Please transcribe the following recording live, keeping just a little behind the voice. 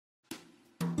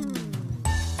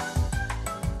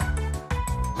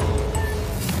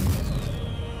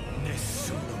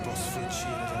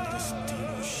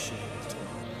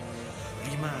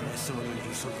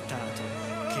risultato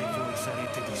che voi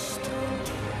sarete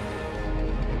distrutti.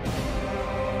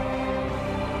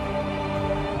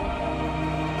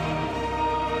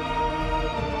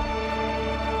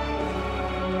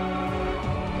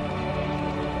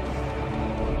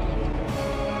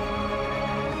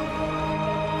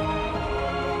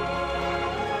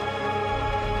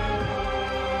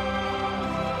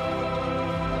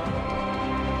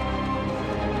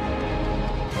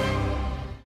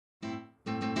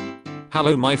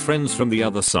 Hello my friends from the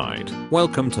other side,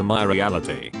 welcome to my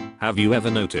reality. Have you ever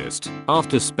noticed,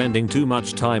 after spending too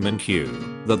much time in queue,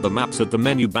 that the maps at the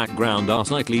menu background are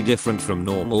slightly different from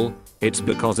normal? It's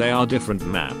because they are different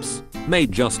maps,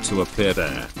 made just to appear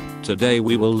there. Today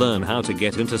we will learn how to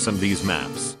get into some of these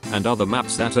maps, and other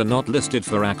maps that are not listed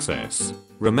for access.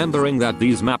 Remembering that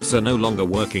these maps are no longer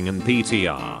working in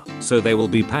PTR, so they will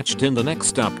be patched in the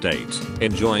next update.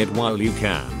 Enjoy it while you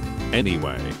can.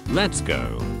 Anyway, let's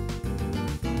go.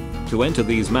 To enter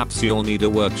these maps you'll need a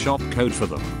workshop code for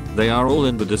them. They are all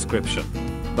in the description.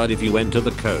 But if you enter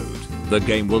the code, the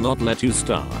game will not let you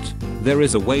start. There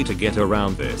is a way to get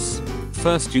around this.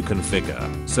 First you configure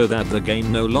so that the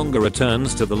game no longer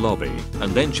returns to the lobby,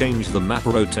 and then change the map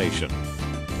rotation.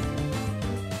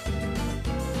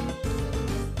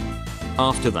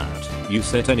 After that, you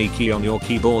set any key on your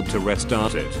keyboard to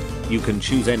restart it. You can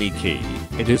choose any key,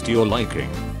 it is to your liking.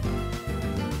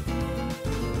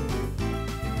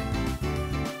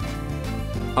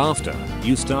 After,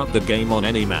 you start the game on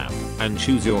any map, and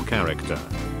choose your character.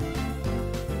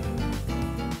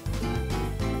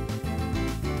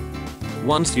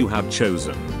 Once you have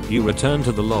chosen, you return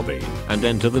to the lobby, and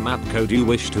enter the map code you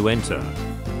wish to enter.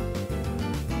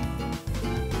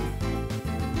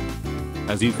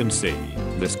 As you can see,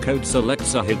 this code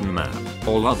selects a hidden map,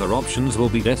 all other options will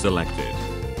be deselected.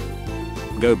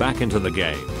 Go back into the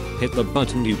game, hit the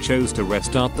button you chose to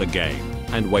restart the game,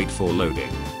 and wait for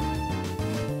loading.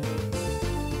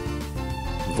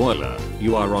 Voila,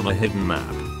 you are on a hidden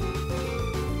map.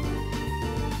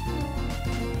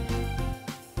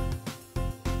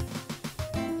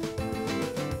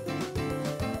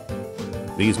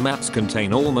 These maps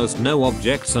contain almost no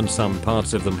objects and some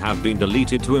parts of them have been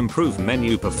deleted to improve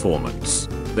menu performance.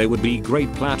 They would be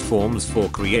great platforms for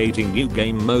creating new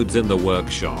game modes in the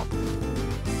workshop.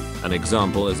 An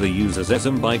example is a user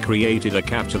Zezombye created a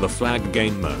capture the flag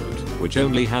game mode, which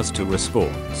only has 2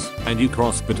 respawns, and you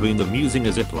cross between them using a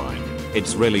zipline.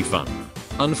 It's really fun.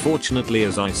 Unfortunately,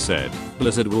 as I said,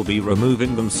 Blizzard will be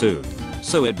removing them soon,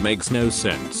 so it makes no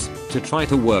sense to try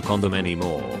to work on them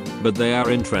anymore, but they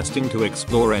are interesting to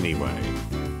explore anyway.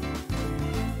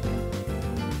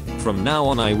 From now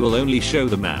on I will only show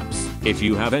the maps. If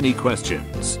you have any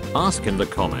questions, ask in the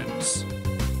comments.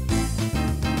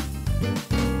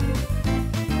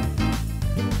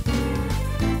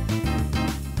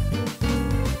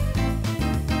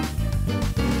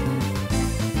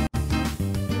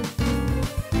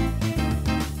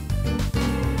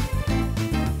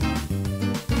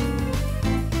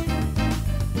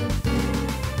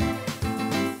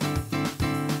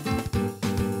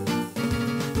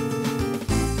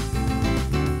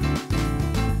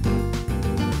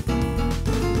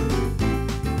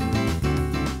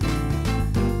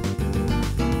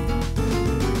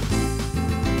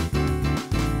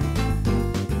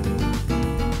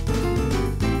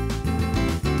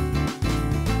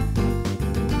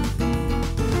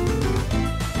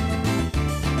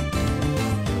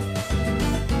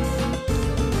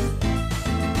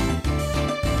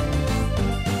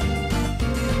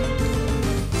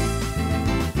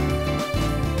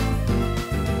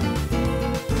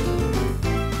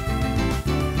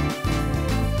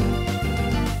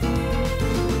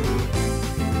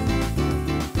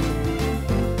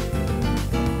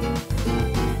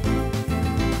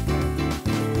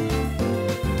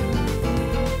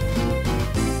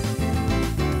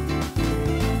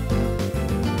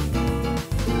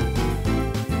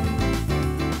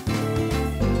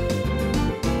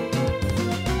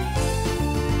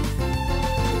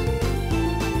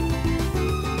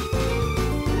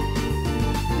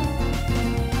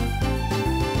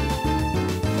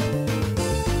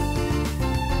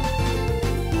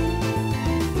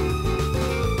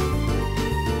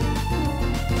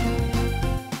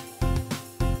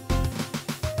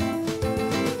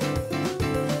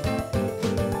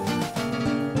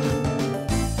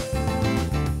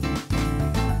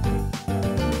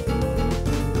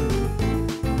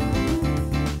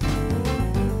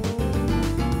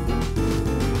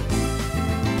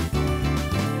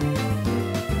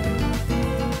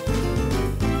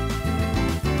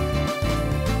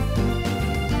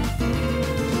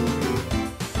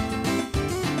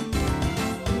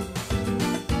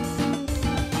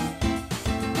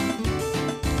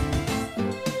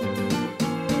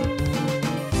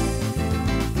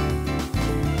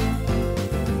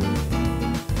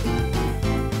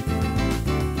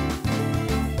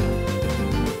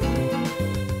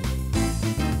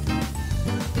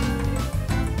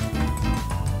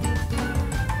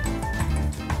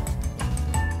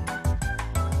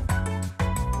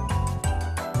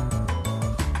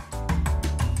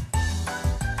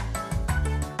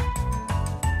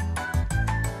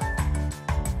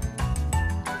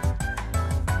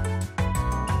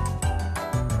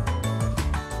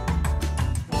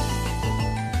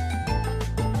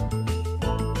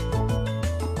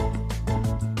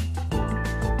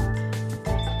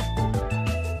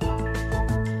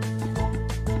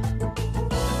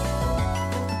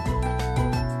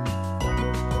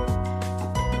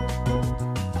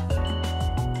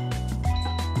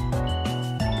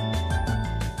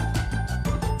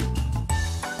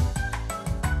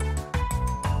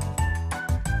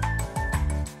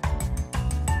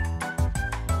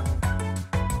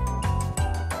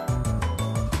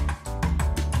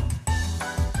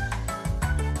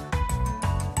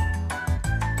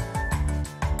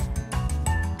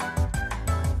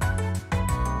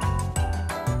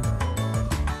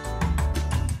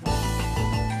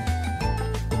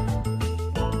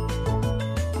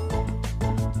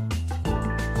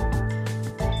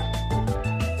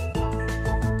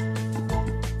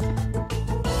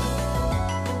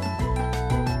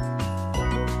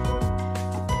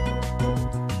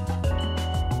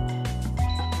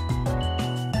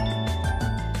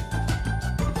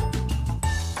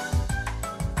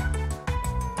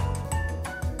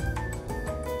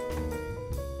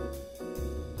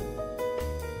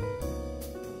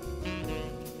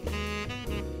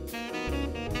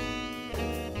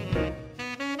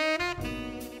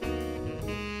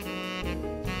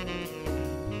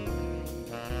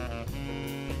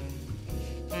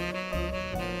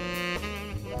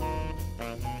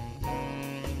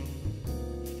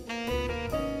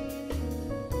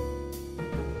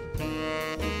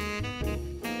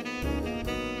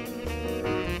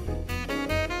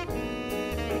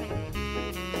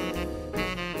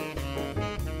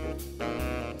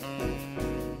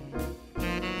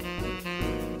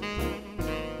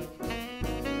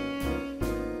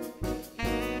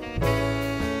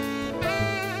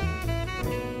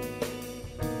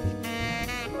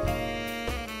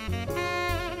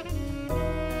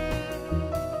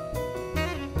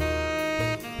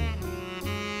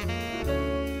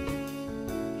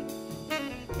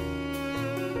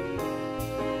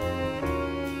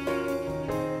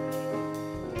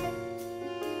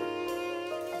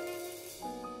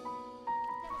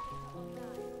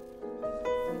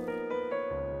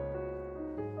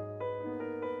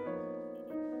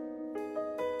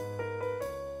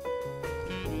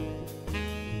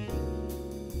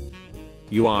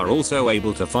 You are also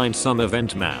able to find some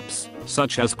event maps,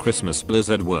 such as Christmas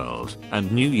Blizzard World and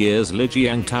New Year's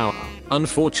Lijiang Tower.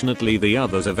 Unfortunately, the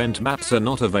others event maps are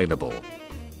not available.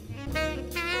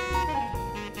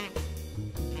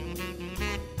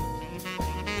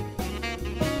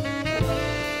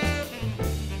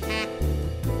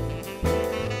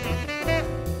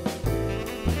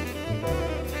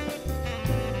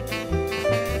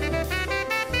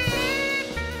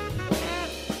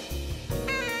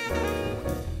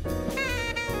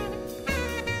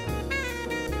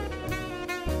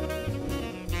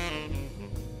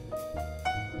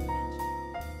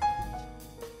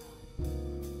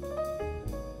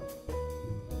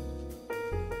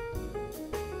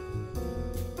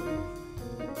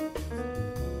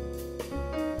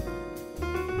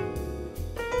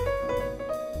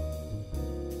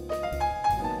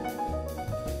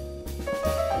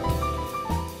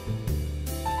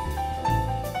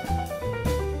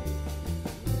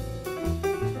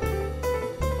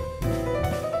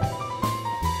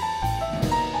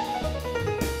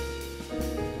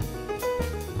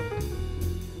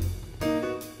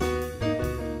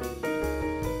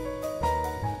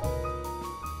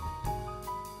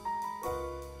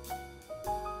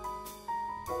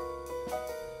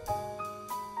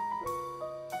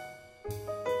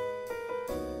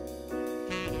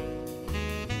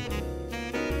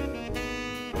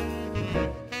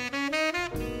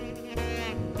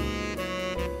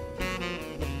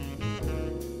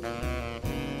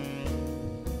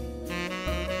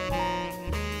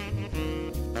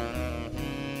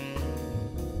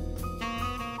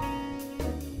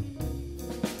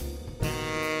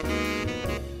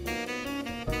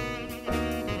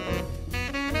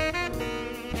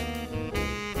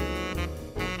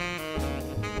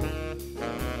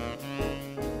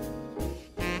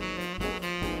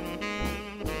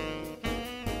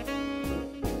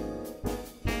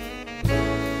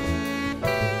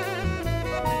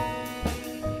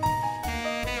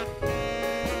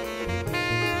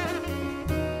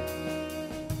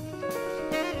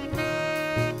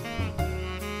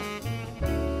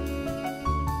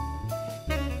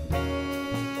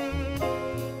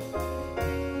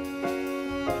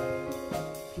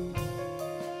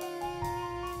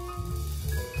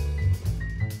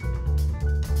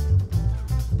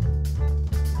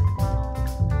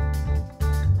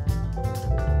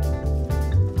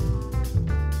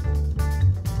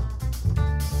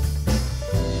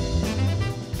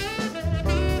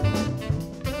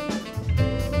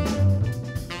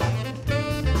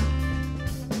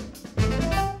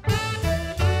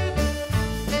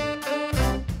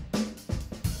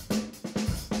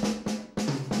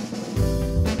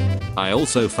 I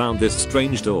also found this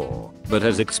strange door, but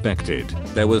as expected,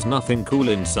 there was nothing cool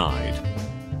inside.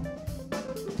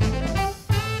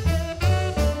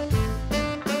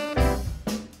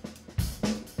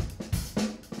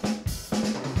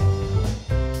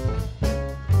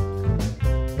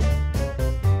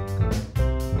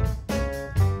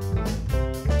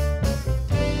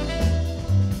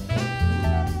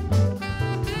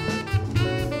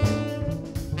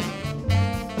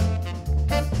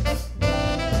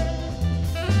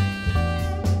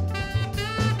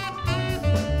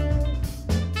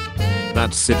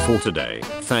 That's it for today.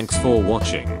 Thanks for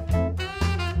watching.